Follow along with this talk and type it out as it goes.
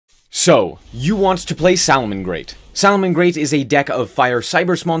So, you want to play Salamangreat. Salamangreat is a deck of fire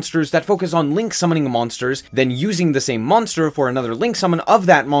Cybers monsters that focus on link summoning monsters, then using the same monster for another link summon of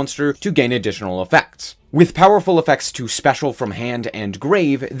that monster to gain additional effects. With powerful effects to special from hand and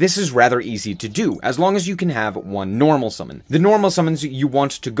grave, this is rather easy to do, as long as you can have one normal summon. The normal summons you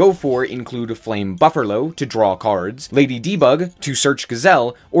want to go for include Flame Bufferlo to draw cards, Lady Debug to search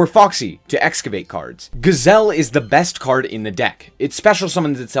Gazelle, or Foxy to excavate cards. Gazelle is the best card in the deck. It special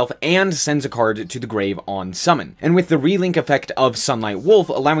summons itself and sends a card to the grave on summon. And with the relink effect of Sunlight Wolf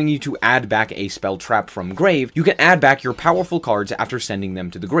allowing you to add back a spell trap from grave, you can add back your powerful cards after sending them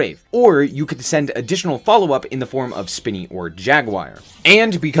to the grave. Or you could send additional follow-up in the form of Spinny or Jaguar.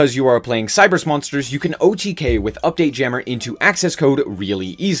 And because you are playing Cybers monsters, you can OTK with Update Jammer into access code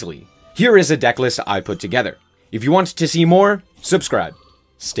really easily. Here is a deck list I put together. If you want to see more, subscribe.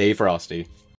 Stay frosty.